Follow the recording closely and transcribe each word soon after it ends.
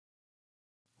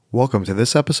Welcome to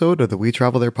this episode of the We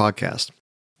Travel There podcast.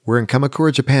 We're in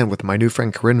Kamakura, Japan with my new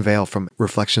friend Corinne Vale from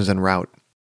Reflections en Route.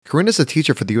 Corinne is a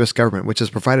teacher for the U.S. government, which has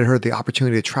provided her the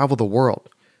opportunity to travel the world.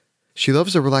 She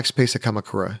loves the relaxed pace of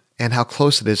Kamakura and how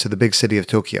close it is to the big city of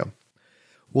Tokyo.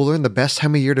 We'll learn the best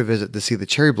time of year to visit to see the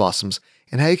cherry blossoms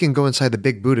and how you can go inside the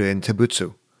big Buddha in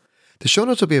Tebutsu. The show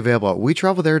notes will be available at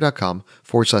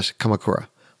wetravelthere.com/Kamakura.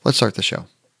 Let's start the show.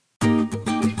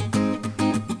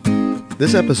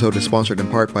 This episode is sponsored in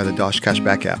part by the Dosh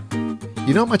Cashback app.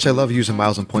 You know how much I love using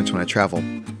miles and points when I travel,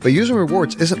 but using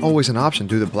rewards isn't always an option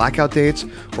due to blackout dates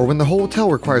or when the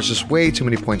hotel requires just way too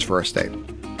many points for our stay.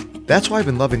 That's why I've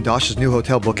been loving Dosh's new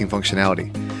hotel booking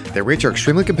functionality. Their rates are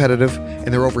extremely competitive, and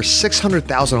there are over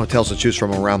 600,000 hotels to choose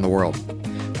from around the world.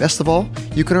 Best of all,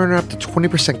 you can earn up to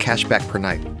 20% cash back per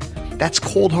night. That's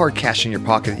cold hard cash in your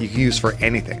pocket that you can use for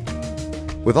anything.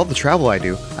 With all the travel I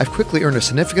do, I've quickly earned a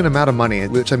significant amount of money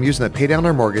which I'm using to pay down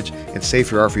our mortgage and save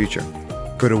for our future.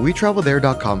 Go to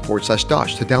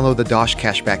wetravelthere.com/Dosh to download the Dosh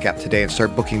Cashback app today and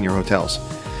start booking your hotels.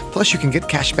 Plus, you can get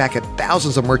cash back at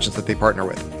thousands of merchants that they partner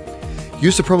with.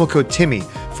 Use the promo code TIMMY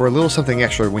for a little something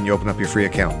extra when you open up your free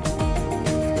account.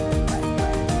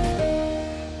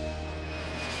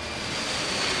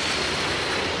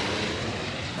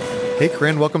 Hey,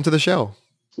 Corinne, welcome to the show.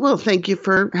 Well, thank you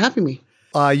for having me.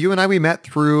 You and I, we met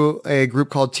through a group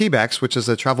called TBEX, which is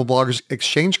a travel bloggers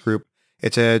exchange group.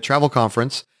 It's a travel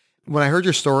conference. When I heard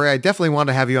your story, I definitely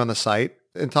wanted to have you on the site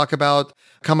and talk about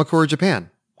Kamakura, Japan.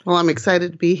 Well, I'm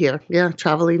excited to be here. Yeah,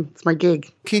 traveling, it's my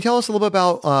gig. Can you tell us a little bit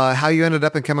about how you ended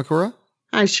up in Kamakura?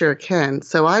 I sure can.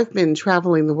 So I've been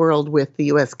traveling the world with the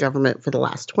U.S. government for the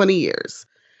last 20 years.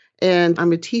 And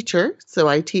I'm a teacher, so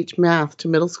I teach math to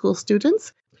middle school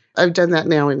students. I've done that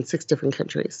now in 6 different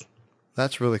countries.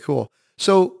 That's really cool.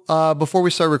 So before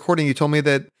we start recording, you told me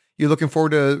that you're looking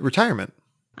forward to retirement.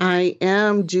 I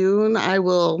am. June, I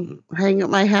will hang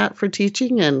up my hat for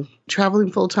teaching and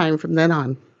traveling full time from then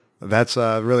on. That's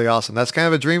really awesome. That's kind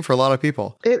of a dream for a lot of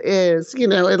people. It is. You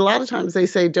know, and a lot of times they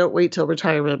say, don't wait till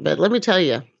retirement. But let me tell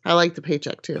you, I like the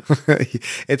paycheck too.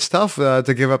 It's tough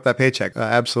to give up that paycheck.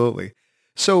 Absolutely.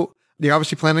 So you're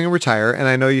obviously planning to retire. And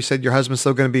I know you said your husband's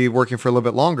still going to be working for a little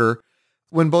bit longer.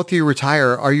 When both of you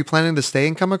retire, are you planning to stay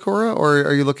in Kamakura or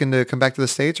are you looking to come back to the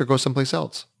States or go someplace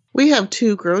else? We have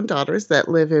 2 grown daughters that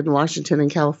live in Washington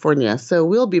and California, so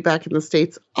we'll be back in the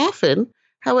States often.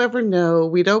 However, no,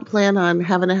 we don't plan on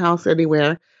having a house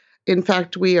anywhere. In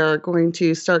fact, we are going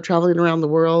to start traveling around the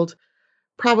world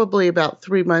probably about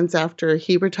 3 months after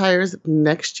he retires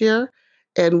next year,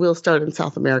 and we'll start in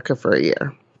South America for a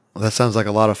year. Well, that sounds like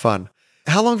a lot of fun.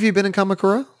 How long have you been in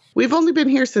Kamakura? We've only been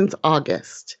here since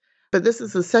August, but this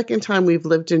is the second time we've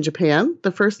lived in Japan.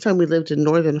 The first time we lived in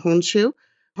northern Honshu.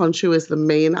 Honshu is the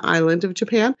main island of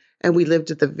Japan, and we lived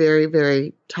at the very,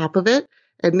 very top of it.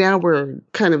 And now we're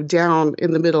kind of down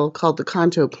in the middle called the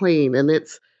Kanto Plain, and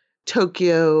it's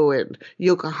Tokyo and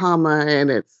Yokohama,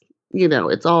 and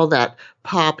it's all that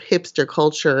pop hipster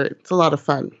culture. It's a lot of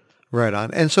fun. Right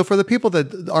on. And so for the people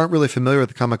that aren't really familiar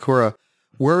with Kamakura,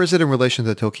 where is it in relation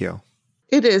to Tokyo?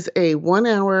 It is a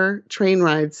 1-hour train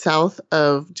ride south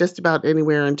of just about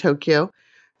anywhere in Tokyo.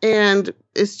 And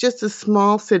it's just a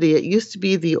small city. It used to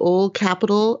be the old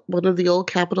capital, one of the old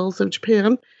capitals of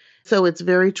Japan. So it's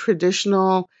very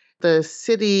traditional. The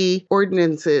city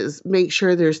ordinances make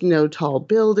sure there's no tall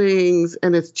buildings.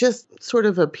 And it's just sort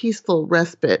of a peaceful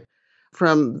respite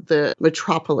from the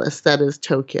metropolis that is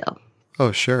Tokyo.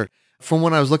 Oh, sure. From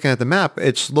when I was looking at the map,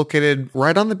 it's located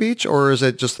right on the beach, or is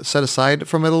it just set aside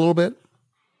from it a little bit?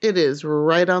 It is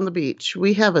right on the beach.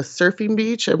 We have a surfing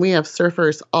beach, and we have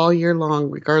surfers all year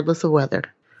long, regardless of weather.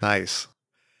 Nice.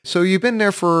 So you've been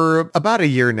there for about a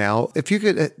year now. If you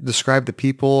could describe the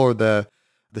people or the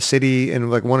city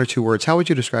in like 1 or 2 words, how would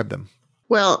you describe them?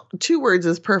 Well, 2 words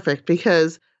is perfect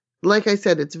because, like I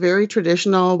said, it's very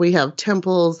traditional. We have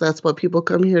temples. That's what people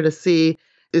come here to see.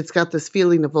 It's got this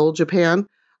feeling of old Japan.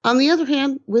 On the other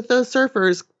hand, with those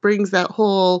surfers brings that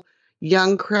whole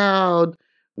young crowd,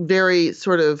 very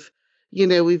sort of,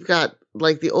 we've got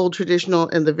like the old traditional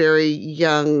and the very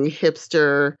young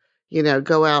hipster,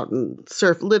 go out and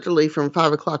surf literally from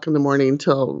 5 o'clock in the morning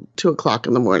till 2 o'clock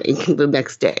in the morning the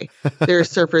next day. There are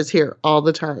surfers here all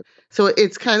the time. So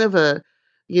it's kind of a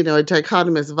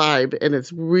dichotomous vibe, and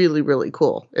it's really, really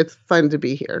cool. It's fun to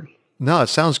be here. No, it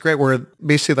sounds great. Where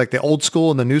basically like the old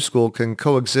school and the new school can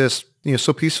coexist,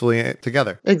 so peacefully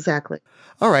together. Exactly.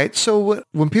 All right. So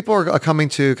when people are coming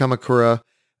to Kamakura,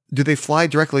 do they fly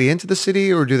directly into the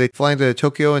city or do they fly into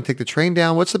Tokyo and take the train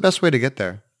down? What's the best way to get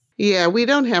there? Yeah, we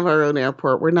don't have our own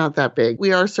airport. We're not that big.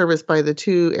 We are serviced by the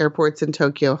 2 airports in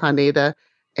Tokyo, Haneda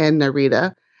and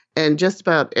Narita. And just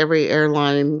about every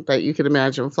airline that you can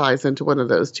imagine flies into one of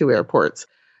those two airports.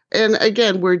 And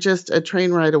again, we're just a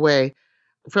train ride away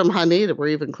from Haneda. We're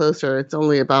even closer. It's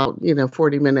only about,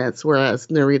 40 minutes, whereas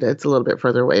Narita, it's a little bit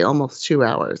further away, almost 2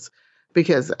 hours.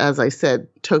 Because as I said,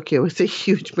 Tokyo is a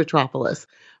huge metropolis.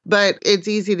 But it's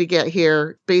easy to get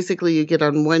here. Basically, you get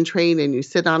on one train and you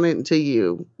sit on it until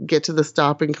you get to the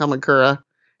stop in Kamakura.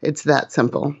 It's that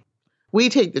simple. We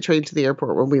take the train to the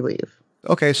airport when we leave.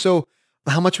 Okay, so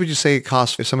how much would you say it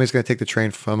costs if somebody's going to take the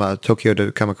train from Tokyo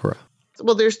to Kamakura?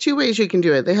 Well, there's two ways you can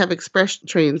do it. They have express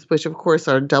trains, which of course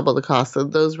are double the cost. So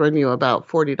those run you about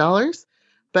 $40.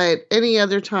 But any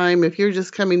other time, if you're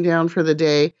just coming down for the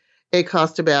day, it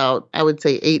costs about, I would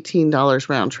say, $18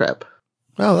 round trip.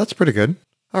 Oh, that's pretty good.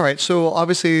 All right. So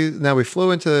obviously now we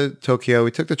flew into Tokyo.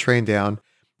 We took the train down.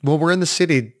 When we're in the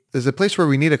city, is it a place where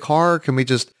we need a car? Can we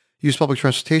just use public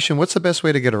transportation? What's the best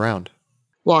way to get around?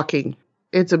 Walking.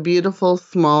 It's a beautiful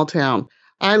small town.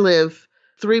 I live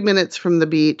 3 minutes from the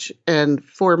beach and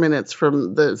 4 minutes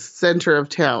from the center of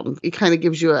town. It kind of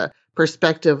gives you a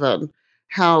perspective on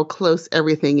how close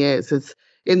everything is. It's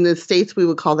in the States, we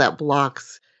would call that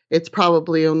blocks. It's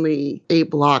probably only 8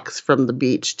 blocks from the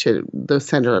beach to the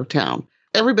center of town.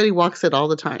 Everybody walks it all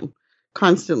the time.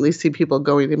 Constantly see people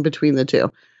going in between the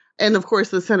two. And of course,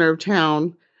 the center of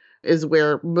town is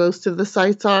where most of the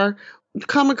sites are.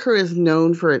 Kamakura is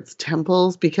known for its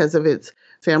temples because of its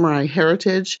samurai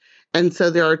heritage. And so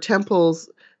there are temples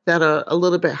that are a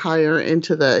little bit higher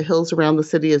into the hills around the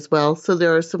city as well. So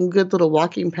there are some good little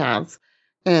walking paths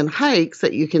and hikes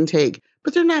that you can take,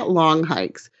 but they're not long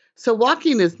hikes. So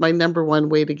walking is my number one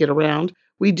way to get around.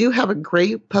 We do have a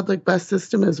great public bus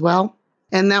system as well,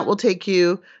 and that will take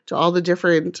you to all the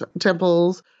different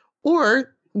temples.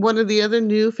 Or one of the other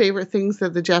new favorite things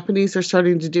that the Japanese are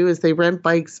starting to do is they rent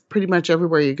bikes pretty much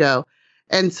everywhere you go.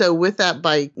 And so with that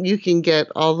bike, you can get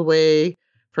all the way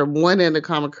from one end of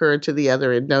Kamakura to the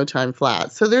other in no time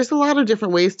flat. So there's a lot of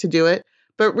different ways to do it,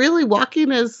 but really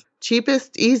walking is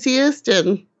cheapest, easiest,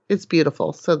 and it's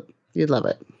beautiful. So you'd love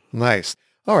it. Nice.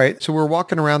 All right. So we're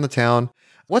walking around the town.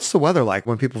 What's the weather like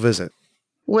when people visit?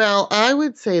 Well, I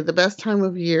would say the best time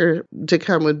of year to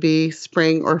come would be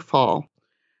spring or fall.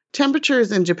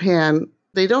 Temperatures in Japan,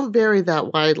 they don't vary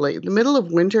that widely. The middle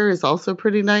of winter is also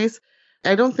pretty nice.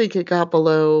 I don't think it got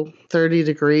below 30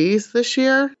 degrees this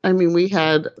year. I mean, we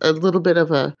had a little bit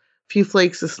of a few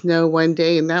flakes of snow one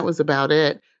day, and that was about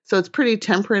it. So it's pretty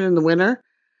temperate in the winter.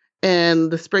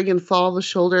 And the spring and fall, the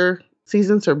shoulder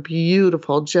seasons are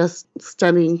beautiful, just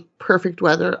stunning, perfect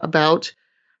weather, about,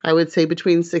 I would say,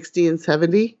 between 60 and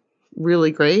 70.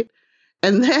 Really great.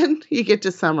 And then you get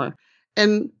to summer.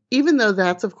 And even though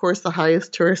that's, of course, the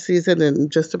highest tourist season in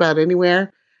just about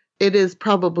anywhere, it is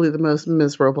probably the most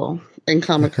miserable in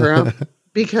Kamakura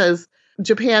because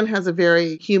Japan has a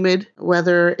very humid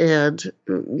weather, and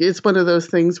it's one of those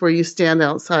things where you stand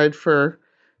outside for,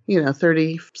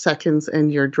 30 seconds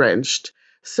and you're drenched.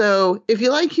 So if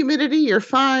you like humidity, you're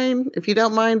fine. If you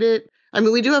don't mind it, I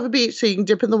mean, we do have a beach, so you can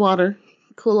dip in the water,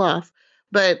 cool off,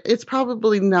 but it's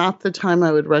probably not the time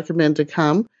I would recommend to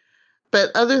come. But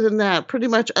other than that, pretty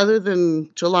much other than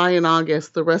July and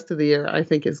August, the rest of the year, I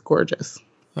think is gorgeous.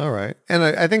 All right. And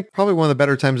I think probably one of the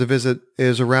better times to visit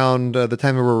is around the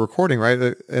time that we're recording,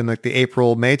 right? In like the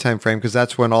April, May timeframe, because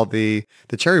that's when all the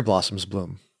cherry blossoms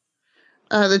bloom.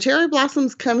 The cherry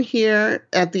blossoms come here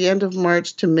at the end of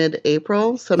March to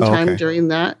mid-April, sometime during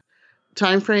that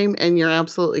time frame. And you're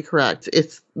absolutely correct.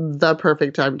 It's the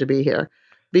perfect time to be here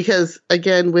because,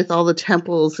 again, with all the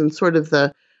temples and sort of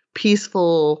the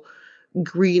peaceful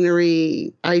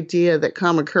greenery idea that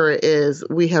Kamakura is,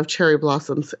 we have cherry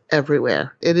blossoms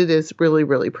everywhere. And it is really,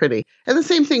 really pretty. And the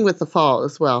same thing with the fall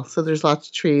as well. So there's lots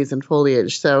of trees and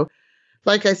foliage. So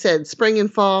like I said, spring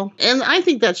and fall. And I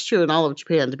think that's true in all of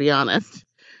Japan, to be honest.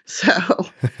 So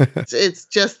it's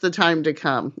just the time to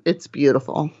come. It's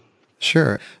beautiful.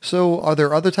 Sure. So are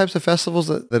there other types of festivals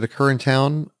that occur in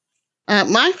town?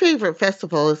 My favorite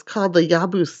festival is called the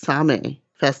Yabusame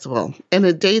Festival, and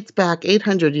it dates back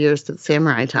 800 years to the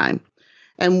samurai time.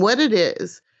 And what it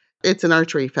is, it's an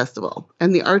archery festival,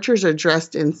 and the archers are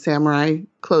dressed in samurai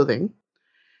clothing,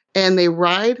 and they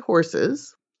ride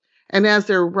horses. And as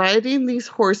they're riding these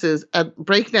horses at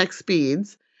breakneck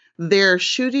speeds, they're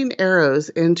shooting arrows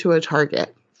into a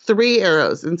target, 3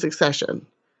 arrows in succession.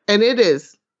 And it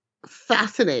is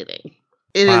fascinating.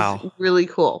 It is really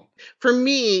cool. For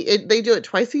me, they do it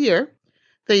twice a year.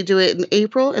 They do it in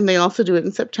April, and they also do it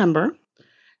in September.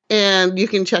 And you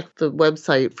can check the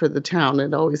website for the town.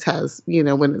 It always has,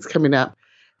 when it's coming up.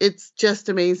 It's just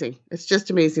amazing. It's just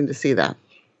amazing to see that.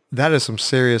 That is some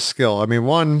serious skill. I mean,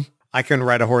 one, I couldn't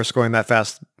ride a horse going that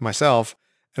fast myself.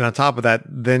 And on top of that,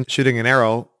 then shooting an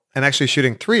arrow and actually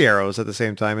shooting 3 arrows at the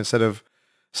same time instead of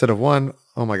one.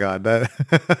 Oh my God, that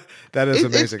that is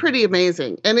amazing. It's pretty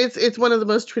amazing. And it's one of the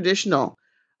most traditional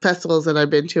festivals that I've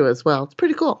been to as well. It's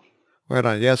pretty cool. Right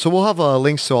on. Yeah. So we'll have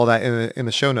links to all that in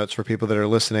the show notes for people that are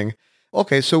listening.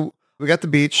 Okay. So we got the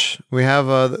beach. We have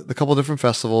the couple different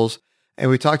festivals. And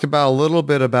we talked about a little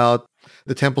bit about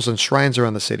the temples and shrines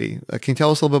around the city. Can you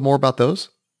tell us a little bit more about those?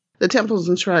 The temples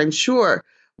and shrines, sure.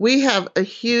 We have a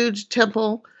huge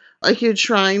temple, a huge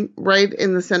shrine right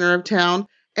in the center of town.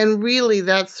 And really,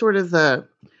 that's sort of the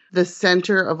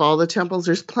center of all the temples.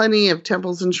 There's plenty of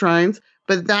temples and shrines,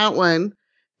 but that one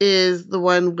is the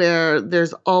one where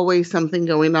there's always something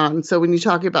going on. So when you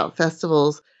talk about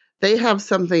festivals, they have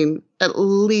something at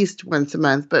least once a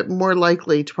month, but more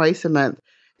likely twice a month.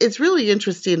 It's really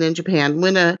interesting in Japan.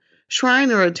 When a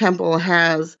shrine or a temple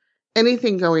has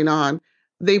anything going on,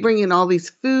 they bring in all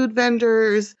these food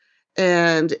vendors,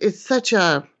 and it's such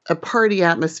a party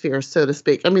atmosphere, so to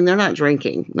speak. I mean, they're not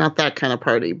drinking, not that kind of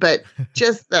party, but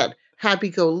just that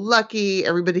happy-go-lucky,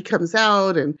 everybody comes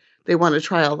out and they want to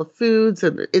try all the foods,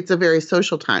 and it's a very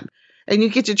social time. And you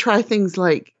get to try things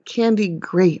like candied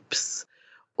grapes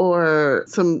or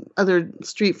some other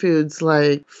street foods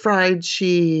like fried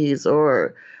cheese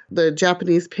or the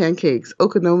Japanese pancakes,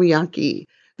 okonomiyaki.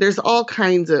 There's all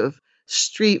kinds of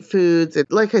street foods. And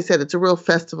like I said, it's a real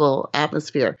festival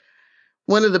atmosphere.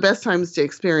 One of the best times to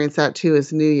experience that too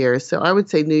is New Year's. So I would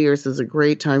say New Year's is a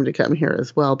great time to come here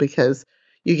as well, because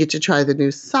you get to try the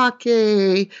new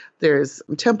sake. There's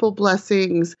temple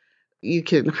blessings. You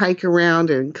can hike around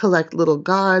and collect little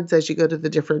gods as you go to the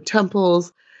different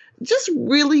temples. Just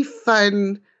really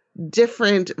fun,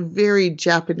 different, very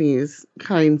Japanese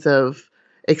kinds of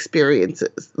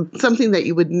experiences. Something that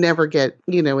you would never get,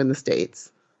 in the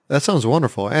States. That sounds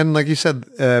wonderful. And like you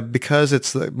said, because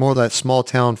it's more of that small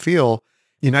town feel,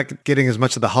 you're not getting as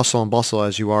much of the hustle and bustle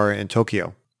as you are in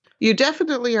Tokyo. You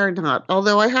definitely are not.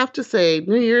 Although I have to say,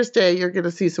 New Year's Day, you're going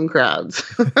to see some crowds.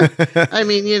 I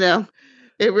mean,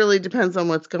 it really depends on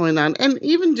what's going on. And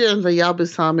even during the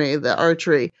Yabusame, the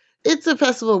archery, it's a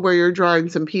festival where you're drawing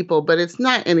some people, but it's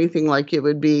not anything like it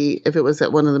would be if it was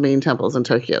at one of the main temples in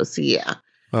Tokyo. So yeah,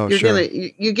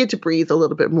 you get to breathe a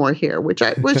little bit more here, which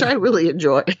I really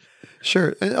enjoy.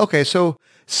 Sure. Okay. So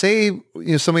say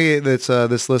somebody that's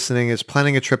listening is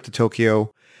planning a trip to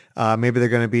Tokyo. Maybe they're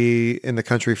going to be in the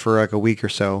country for like a week or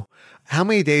so. How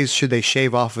many days should they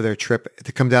shave off of their trip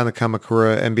to come down to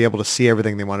Kamakura and be able to see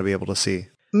everything they want to be able to see?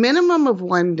 Minimum of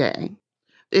 1 day.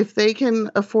 If they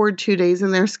can afford 2 days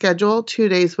in their schedule, 2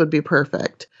 days would be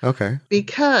perfect. Okay.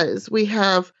 Because we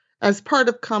have, as part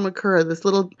of Kamakura,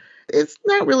 it's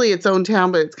not really its own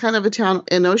town, but it's kind of a town,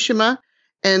 Enoshima.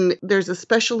 And there's a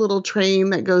special little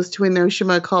train that goes to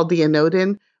Enoshima called the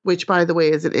Enoden, which, by the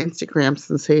way, is an Instagram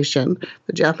sensation.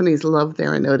 The Japanese love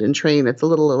their Enoden train. It's a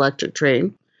little electric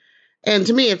train. And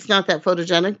to me, it's not that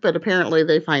photogenic, but apparently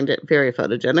they find it very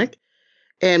photogenic.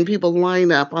 And people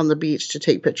line up on the beach to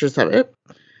take pictures of it.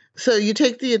 So you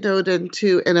take the Enoden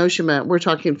to Enoshima. We're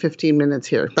talking 15 minutes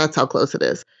here. That's how close it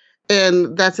is.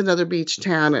 And that's another beach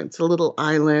town. It's a little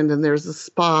island, and there's a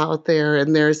spa out there,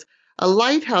 and there's a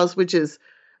lighthouse, which is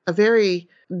a very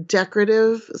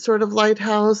decorative sort of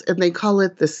lighthouse, and they call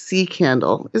it the sea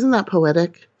candle. Isn't that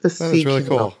poetic? The sea really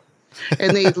candle. Cool.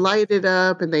 And they light it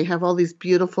up, and they have all these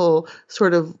beautiful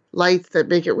sort of lights that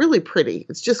make it really pretty.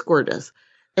 It's just gorgeous.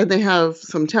 And they have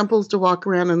some temples to walk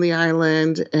around on the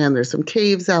island, and there's some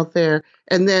caves out there.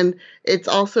 And then it's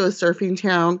also a surfing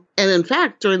town. And in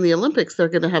fact, during the Olympics, they're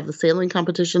going to have the sailing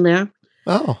competition there.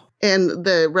 Oh. And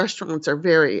the restaurants are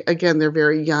they're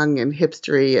very young and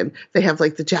hipstery, and they have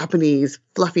like the Japanese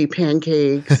fluffy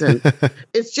pancakes. And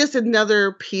it's just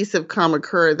another piece of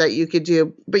Kamakura that you could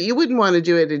do, but you wouldn't want to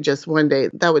do it in just 1 day.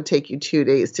 That would take you 2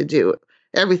 days to do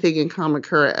everything in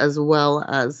Kamakura as well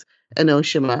as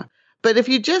Enoshima. But if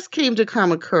you just came to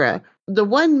Kamakura, the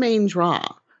one main draw,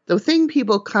 the thing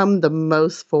people come the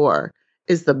most for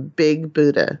is the big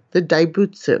Buddha, the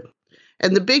Daibutsu.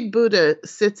 And the big Buddha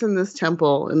sits in this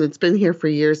temple, and it's been here for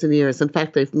years and years. In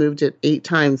fact, they've moved it 8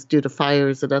 times due to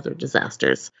fires and other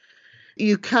disasters.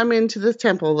 You come into this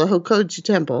temple, the Hokoji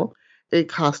temple. It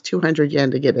costs 200 yen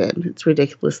to get in. It's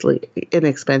ridiculously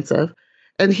inexpensive.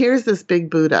 And here's this big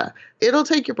Buddha. It'll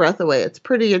take your breath away. It's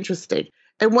pretty interesting.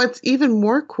 And what's even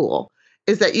more cool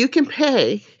is that you can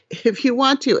pay, if you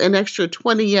want to, an extra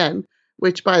 20 yen,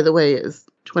 which, by the way, is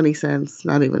 20 cents,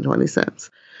 not even 20 cents.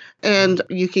 And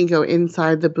you can go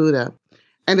inside the Buddha.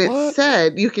 And it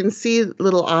said you can see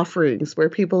little offerings where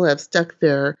people have stuck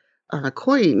their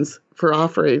coins for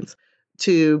offerings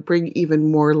to bring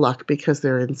even more luck because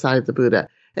they're inside the Buddha.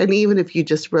 And even if you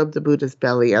just rub the Buddha's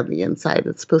belly on the inside,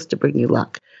 it's supposed to bring you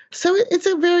luck. So it's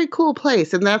a very cool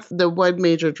place. And that's the one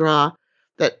major draw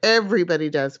that everybody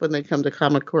does when they come to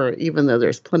Kamakura, even though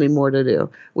there's plenty more to do.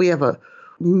 We have a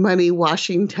money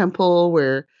washing temple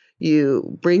where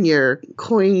you bring your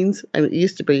coins. I mean, it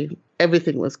used to be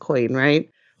everything was coin, right?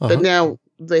 Uh-huh. But now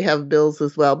they have bills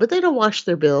as well. But they don't wash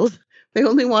their bills. They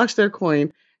only wash their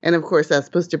coin. And of course, that's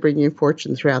supposed to bring you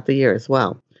fortune throughout the year as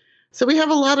well. So we have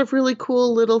a lot of really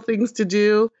cool little things to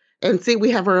do. And see,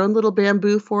 we have our own little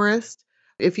bamboo forest.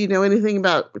 If you know anything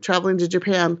about traveling to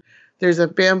Japan, there's a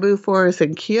bamboo forest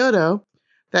in Kyoto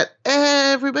that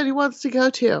everybody wants to go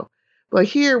to. Well,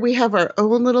 here we have our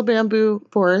own little bamboo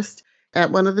forest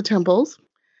at one of the temples.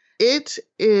 It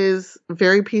is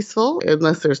very peaceful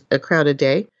unless there's a crowded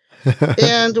day.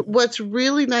 And what's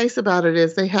really nice about it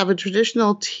is they have a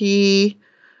traditional tea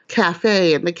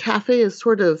cafe, and the cafe is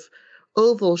sort of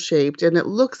oval shaped and it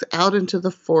looks out into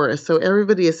the forest. So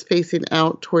everybody is facing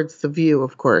out towards the view,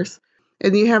 of course.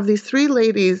 And you have these three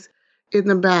ladies in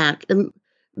the back, and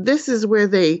this is where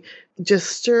they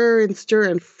just stir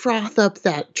and froth up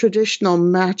that traditional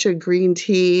matcha green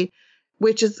tea,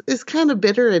 which is kind of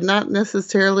bitter and not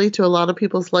necessarily to a lot of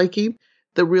people's liking.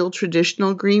 The real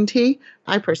traditional green tea.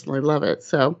 I personally love it.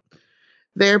 So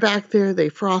they're back there, they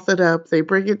froth it up, they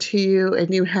bring it to you,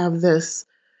 and you have this,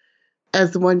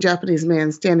 as the one Japanese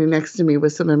man standing next to me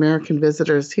with some American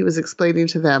visitors, he was explaining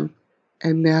to them,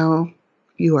 and now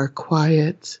you are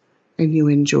quiet and you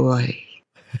enjoy.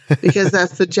 Because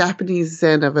that's the Japanese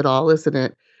zen of it all, isn't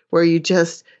it? Where you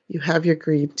have your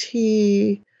green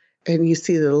tea and you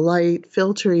see the light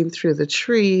filtering through the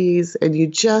trees and you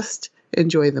just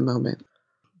enjoy the moment.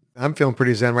 I'm feeling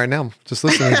pretty zen right now, just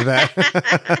listening to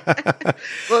that.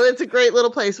 Well, it's a great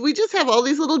little place. We just have all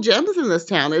these little gems in this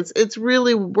town. It's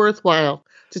really worthwhile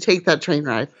to take that train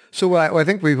ride. So what I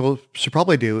think people should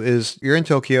probably do is you're in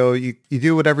Tokyo, you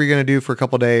do whatever you're going to do for a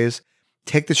couple of days,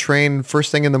 take the train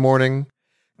first thing in the morning,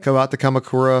 go out to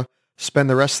Kamakura, spend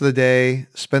the rest of the day,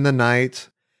 spend the night,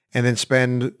 and then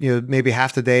spend maybe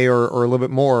half the day or a little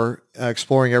bit more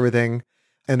exploring everything,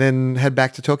 and then head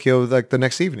back to Tokyo like the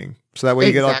next evening. So that way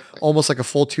you get almost like a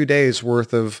full 2 days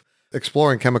worth of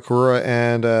exploring Kamakura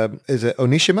and is it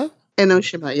Onishima?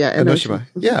 Enoshima, yeah. Enoshima.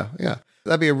 Yeah.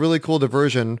 That'd be a really cool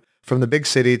diversion from the big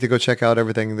city to go check out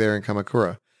everything there in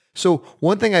Kamakura. So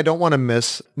one thing I don't want to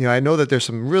miss, I know that there's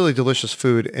some really delicious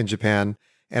food in Japan,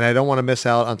 and I don't want to miss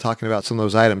out on talking about some of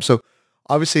those items. So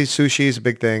obviously sushi is a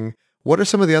big thing. What are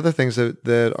some of the other things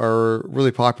that are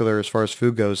really popular as far as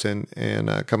food goes in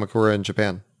Kamakura in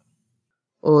Japan?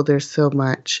 Oh, there's so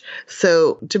much.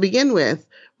 So to begin with,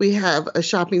 we have a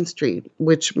shopping street,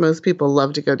 which most people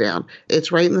love to go down.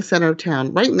 It's right in the center of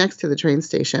town, right next to the train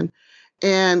station.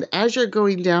 And as you're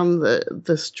going down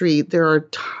the street, there are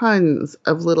tons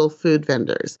of little food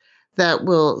vendors that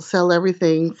will sell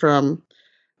everything from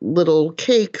little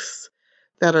cakes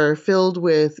that are filled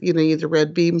with, either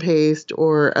red bean paste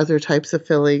or other types of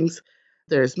fillings.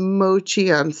 There's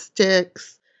mochi on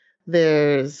sticks.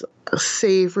 There's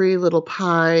savory little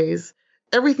pies,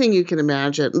 everything you can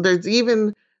imagine. There's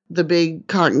even the big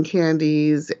cotton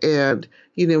candies and,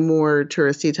 more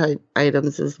touristy type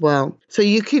items as well. So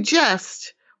you could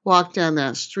just walk down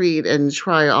that street and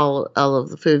try all of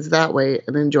the foods that way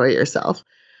and enjoy yourself.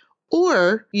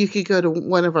 Or you could go to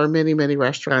one of our many, many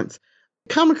restaurants.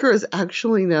 Kamakura is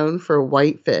actually known for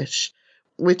whitefish,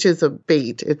 which is a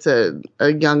bait. It's a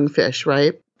young fish,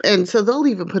 right? And so they'll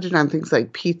even put it on things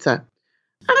like pizza.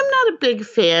 I'm not a big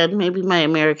fan. Maybe my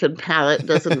American palate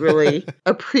doesn't really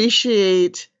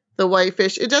appreciate the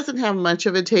whitefish. It doesn't have much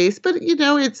of a taste, but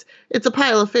it's a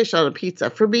pile of fish on a pizza.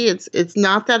 For me, it's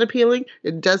not that appealing.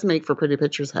 It does make for pretty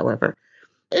pictures, however.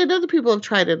 And other people have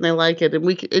tried it and they like it.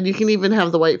 And you can even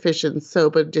have the whitefish in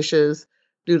soba dishes,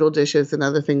 noodle dishes, and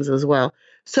other things as well.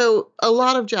 So a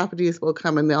lot of Japanese will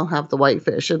come and they'll have the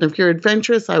whitefish. And if you're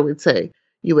adventurous, I would say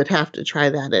you would have to try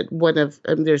that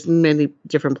at there's many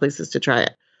different places to try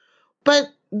it. But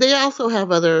they also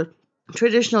have other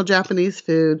traditional Japanese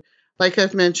food. Like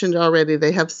I've mentioned already,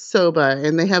 they have soba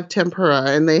and they have tempura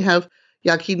and they have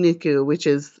yakiniku, which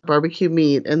is barbecue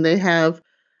meat. And they have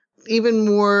even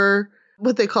more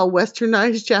what they call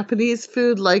westernized Japanese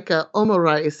food, like omo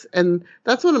rice. And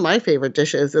that's one of my favorite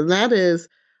dishes. And that is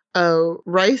a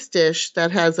rice dish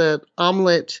that has an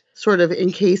omelet sort of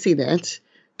encasing it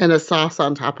and a sauce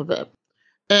on top of it.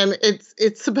 And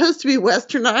it's supposed to be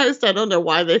westernized. I don't know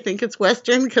why they think it's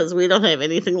Western, because we don't have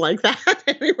anything like that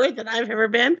anywhere that I've ever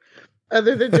been,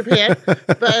 other than Japan.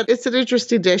 But it's an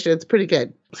interesting dish. It's pretty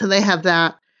good. So they have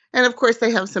that. And of course,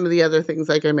 they have some of the other things,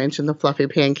 like I mentioned, the fluffy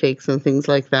pancakes and things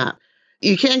like that.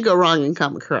 You can't go wrong in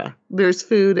Kamakura. There's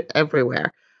food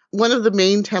everywhere. One of the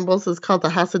main temples is called the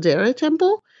Hasadera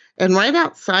Temple. And right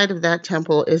outside of that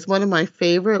temple is one of my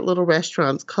favorite little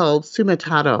restaurants called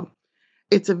Sumetaro.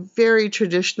 It's a very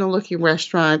traditional looking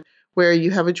restaurant where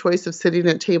you have a choice of sitting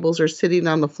at tables or sitting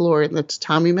on the floor in the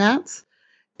tatami mats.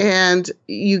 And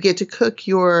you get to cook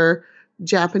your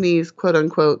Japanese, quote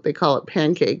unquote, they call it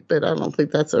pancake, but I don't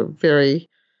think that's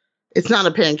it's not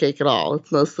a pancake at all.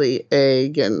 It's mostly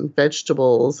egg and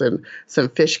vegetables and some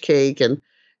fish cake. And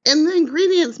the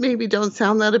ingredients maybe don't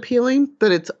sound that appealing,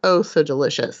 but it's oh so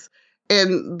delicious.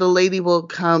 And the lady will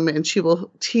come and she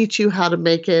will teach you how to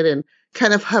make it and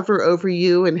kind of hover over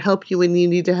you and help you when you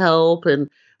need to help and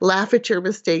laugh at your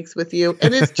mistakes with you.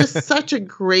 And it's just such a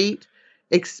great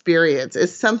experience.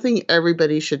 It's something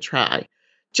everybody should try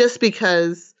just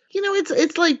because,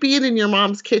 it's like being in your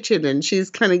mom's kitchen and she's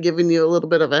kind of giving you a little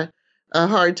bit of a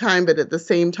hard time, but at the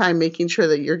same time, making sure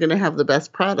that you're going to have the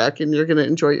best product and you're going to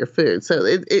enjoy your food. So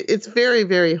it's very,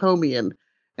 very homey and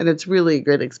it's really a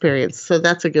great experience. So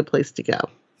that's a good place to go.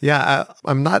 Yeah,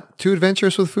 I'm not too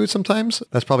adventurous with food sometimes.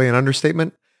 That's probably an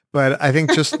understatement. But I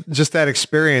think just that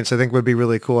experience, I think would be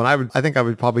really cool. And I think I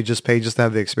would probably just pay just to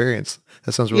have the experience.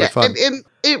 That sounds really fun. And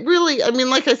it really,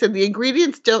 like I said, the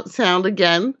ingredients don't sound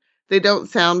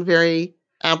very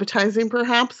appetizing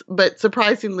perhaps, but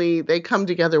surprisingly, they come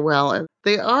together well and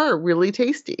they are really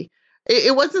tasty.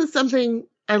 It wasn't something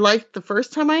I liked the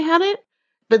first time I had it,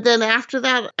 but then after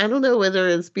that, I don't know whether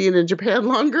it's being in Japan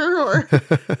longer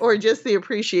or just the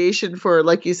appreciation for,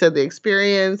 like you said, the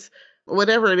experience,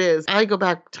 whatever it is. I go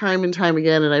back time and time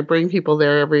again and I bring people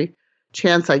there every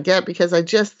chance I get because I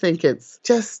just think it's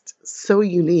just so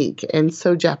unique and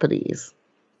so Japanese.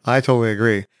 I totally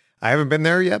agree. I haven't been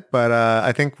there yet, but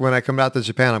I think when I come out to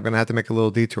Japan, I'm going to have to make a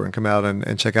little detour and come out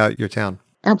and check out your town.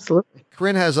 Absolutely.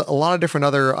 Corinne has a lot of different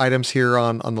other items here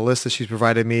on the list that she's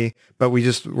provided me, but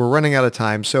we're running out of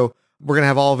time. So we're going to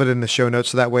have all of it in the show notes.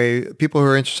 So that way people who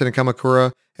are interested in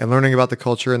Kamakura and learning about the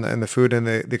culture and the food and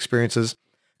the experiences,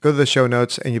 go to the show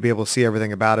notes and you'll be able to see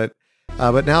everything about it.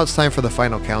 But now it's time for the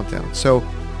final countdown. So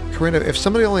Corinne, if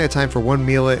somebody only had time for one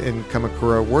meal in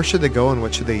Kamakura, where should they go and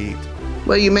what should they eat?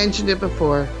 Well, you mentioned it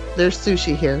before. There's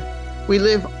sushi here. We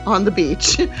live on the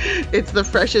beach. It's the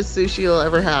freshest sushi you'll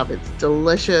ever have. It's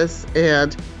delicious.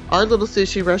 And our little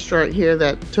sushi restaurant here,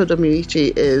 that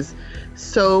Todomichi, is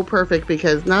so perfect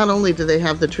because not only do they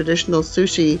have the traditional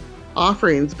sushi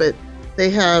offerings, but they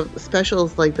have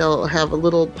specials like they'll have a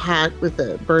little pot with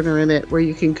a burner in it where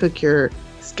you can cook your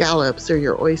scallops or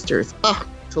your oysters. Oh,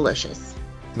 delicious.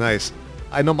 Nice.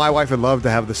 I know my wife would love to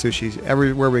have the sushi.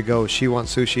 Everywhere we go, she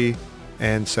wants sushi.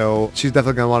 And so she's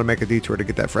definitely going to want to make a detour to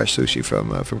get that fresh sushi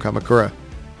from Kamakura.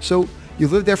 So you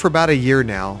lived there for about a year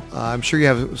now. I'm sure you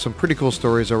have some pretty cool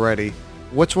stories already.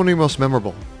 What's one of your most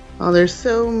memorable? Oh, there's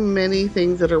so many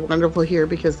things that are wonderful here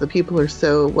because the people are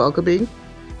so welcoming.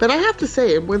 But I have to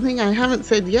say, one thing I haven't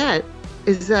said yet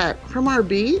is that from our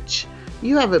beach,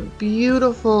 you have a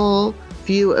beautiful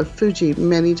view of Fuji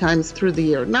many times through the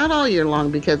year. Not all year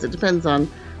long because it depends on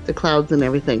the clouds and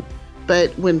everything. But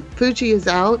when Fuji is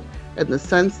out, and the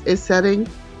sun is setting,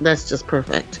 that's just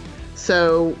perfect.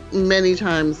 So many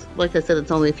times, like I said,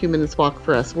 it's only a few minutes walk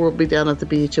for us. We'll be down at the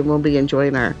beach and we'll be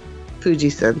enjoying our Fuji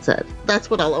sunset. That's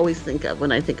what I'll always think of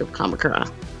when I think of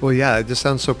Kamakura. Well, yeah, it just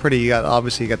sounds so pretty. You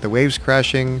got the waves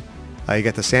crashing, you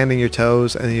got the sand in your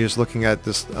toes, and you're just looking at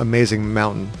this amazing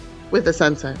mountain. With the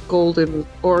sunset, golden,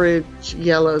 orange,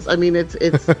 yellows.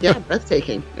 It's yeah,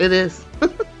 breathtaking. It is.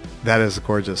 That is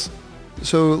gorgeous.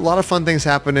 So a lot of fun things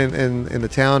happen in the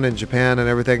town, in Japan and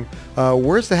everything.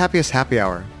 Where's the happiest happy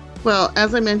hour? Well,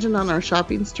 as I mentioned on our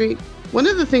shopping street, one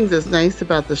of the things that's nice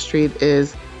about the street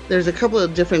is there's a couple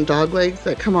of different dog legs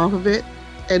that come off of it.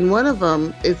 And one of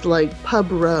them is like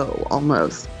pub row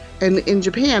almost. And in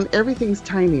Japan, everything's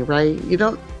tiny, right?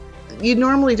 You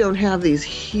normally don't have these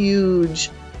huge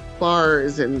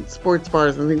bars and sports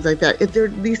bars and things like that. They're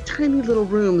these tiny little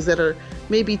rooms that are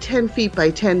maybe 10 feet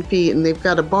by 10 feet, and they've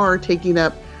got a bar taking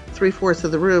up 3/4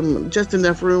 of the room, just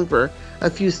enough room for a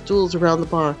few stools around the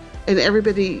bar. And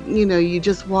everybody, you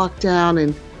just walk down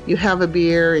and you have a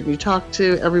beer and you talk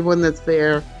to everyone that's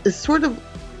there. It's sort of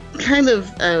kind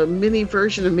of a mini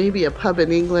version of maybe a pub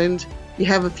in England. You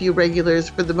have a few regulars.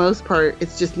 For the most part,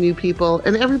 it's just new people,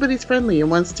 and everybody's friendly and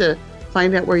wants to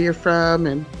find out where you're from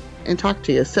and talk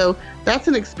to you. So that's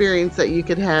an experience that you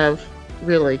could have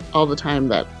really all the time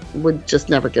that would just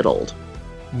never get old.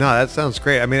 No, that sounds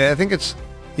great. I think it's,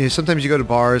 sometimes you go to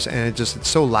bars and it's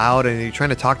so loud and you're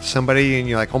trying to talk to somebody and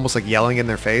you're like almost like yelling in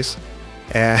their face.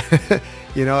 And, and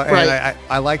right.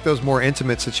 I like those more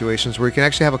intimate situations where you can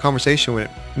actually have a conversation with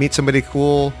it, meet somebody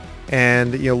cool,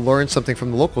 and learn something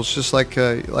from the locals, just like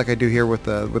I do here with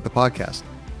the podcast.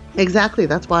 Exactly.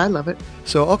 That's why I love it.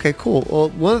 So, okay, cool. Well,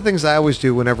 one of the things I always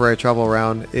do whenever I travel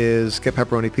around is get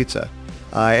pepperoni pizza.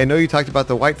 I know you talked about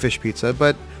the whitefish pizza,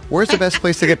 but where's the best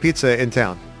place to get pizza in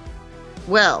town?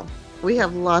 Well, we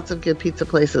have lots of good pizza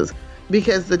places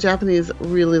because the Japanese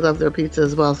really love their pizza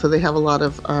as well. So they have a lot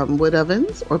of wood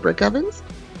ovens or brick ovens.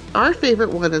 Our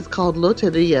favorite one is called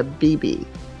Lotteria Bibi.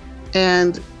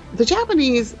 And the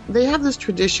Japanese, they have this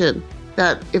tradition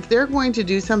that if they're going to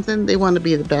do something, they want to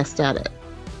be the best at it.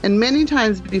 And many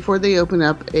times before they open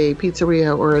up a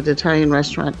pizzeria or an Italian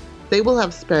restaurant, they will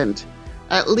have spent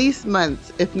at least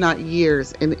months, if not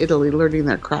years, in Italy learning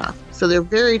their craft. So they're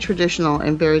very traditional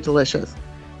and very delicious.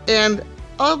 And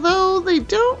although they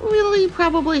don't really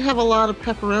probably have a lot of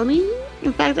pepperoni,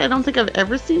 in fact, I don't think I've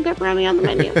ever seen pepperoni on the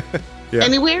menu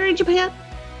anywhere in Japan,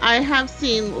 I have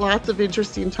seen lots of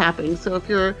interesting toppings. So if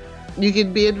you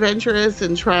could be adventurous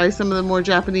and try some of the more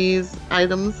Japanese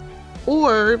items.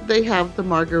 Or they have the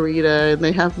margarita, and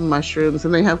they have mushrooms,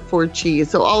 and they have Ford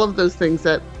cheese. So all of those things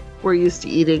that we're used to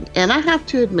eating. And I have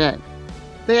to admit,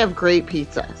 they have great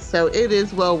pizza. So it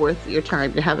is well worth your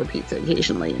time to have a pizza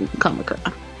occasionally in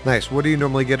Kamakura. Nice. What do you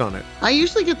normally get on it? I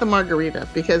usually get the margarita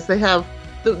because they have,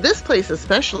 this place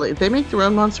especially, they make their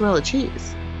own mozzarella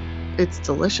cheese. It's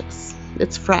delicious.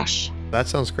 It's fresh. That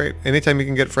sounds great. Anytime you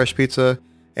can get fresh pizza,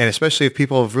 and especially if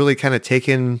people have really kind of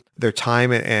taken their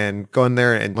time and gone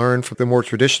there and learned from the more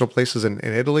traditional places in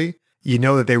Italy, you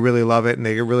know that they really love it and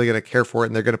they're really going to care for it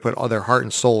and they're going to put all their heart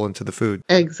and soul into the food.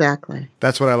 Exactly.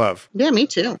 That's what I love. Yeah, me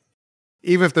too.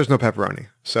 Even if there's no pepperoni.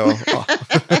 So,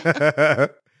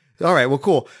 all right. Well,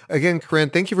 cool. Again, Corinne,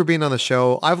 thank you for being on the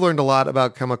show. I've learned a lot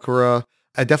about Kamakura.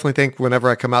 I definitely think whenever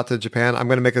I come out to Japan, I'm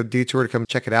going to make a detour to come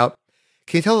check it out.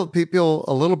 Can you tell people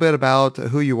a little bit about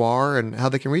who you are and how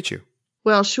they can reach you?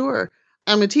 Well, sure.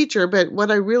 I'm a teacher, but what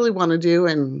I really want to do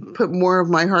and put more of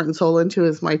my heart and soul into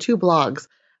is my 2 blogs.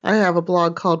 I have a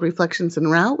blog called Reflections en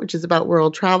Route, which is about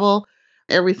world travel,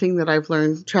 everything that I've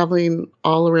learned traveling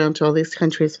all around to all these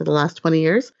countries for the last 20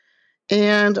 years.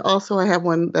 And also I have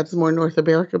one that's more North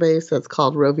America based that's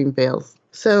called Roving Veils.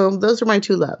 So those are my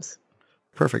 2 loves.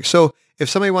 Perfect. So if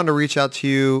somebody wanted to reach out to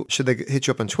you, should they hit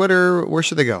you up on Twitter? Where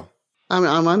should they go?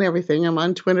 I'm on everything. I'm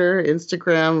on Twitter,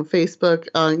 Instagram, Facebook,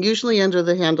 usually under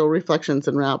the handle Reflections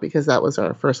en Route because that was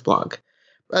our first blog.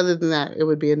 Other than that, it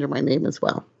would be under my name as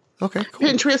well. Okay, cool.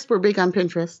 Pinterest, we're big on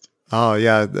Pinterest. Oh,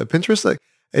 yeah. Pinterest,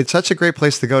 it's such a great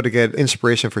place to go to get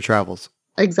inspiration for travels.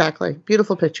 Exactly.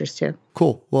 Beautiful pictures, too.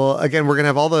 Cool. Well, again, we're going to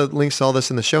have all the links to all this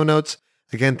in the show notes.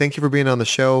 Again, thank you for being on the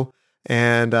show.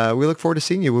 And we look forward to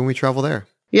seeing you when we travel there.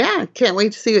 Yeah, can't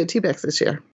wait to see you at TBEX this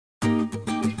year.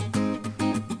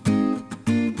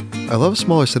 I love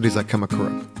smaller cities like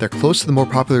Kamakura. They're close to the more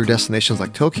popular destinations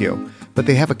like Tokyo, but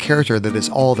they have a character that is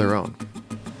all their own.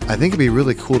 I think it'd be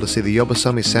really cool to see the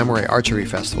Yobasumi Samurai Archery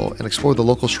Festival and explore the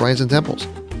local shrines and temples.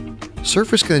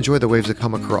 Surfers can enjoy the waves of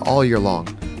Kamakura all year long,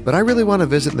 but I really want to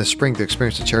visit in the spring to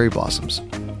experience the cherry blossoms.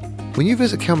 When you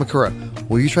visit Kamakura,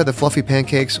 will you try the fluffy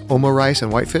pancakes, omo rice,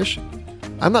 and whitefish?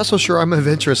 I'm not so sure I'm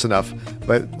adventurous enough,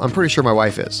 but I'm pretty sure my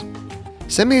wife is.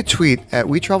 Send me a tweet at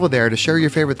WeTravelThere to share your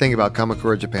favorite thing about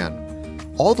Kamakura, Japan.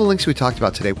 All the links we talked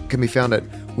about today can be found at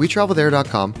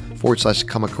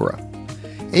WeTravelThere.com/Kamakura.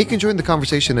 And you can join the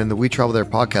conversation in the We Travel There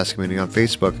podcast community on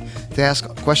Facebook to ask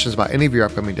questions about any of your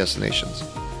upcoming destinations.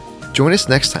 Join us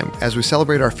next time as we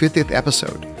celebrate our 50th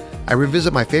episode. I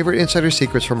revisit my favorite insider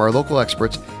secrets from our local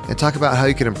experts and talk about how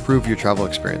you can improve your travel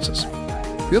experiences.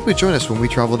 We hope you join us when we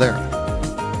travel there.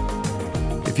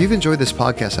 If you've enjoyed this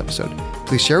podcast episode,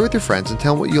 please share with your friends and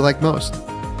tell them what you like most.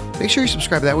 Make sure you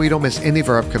subscribe, that way you don't miss any of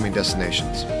our upcoming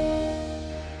destinations.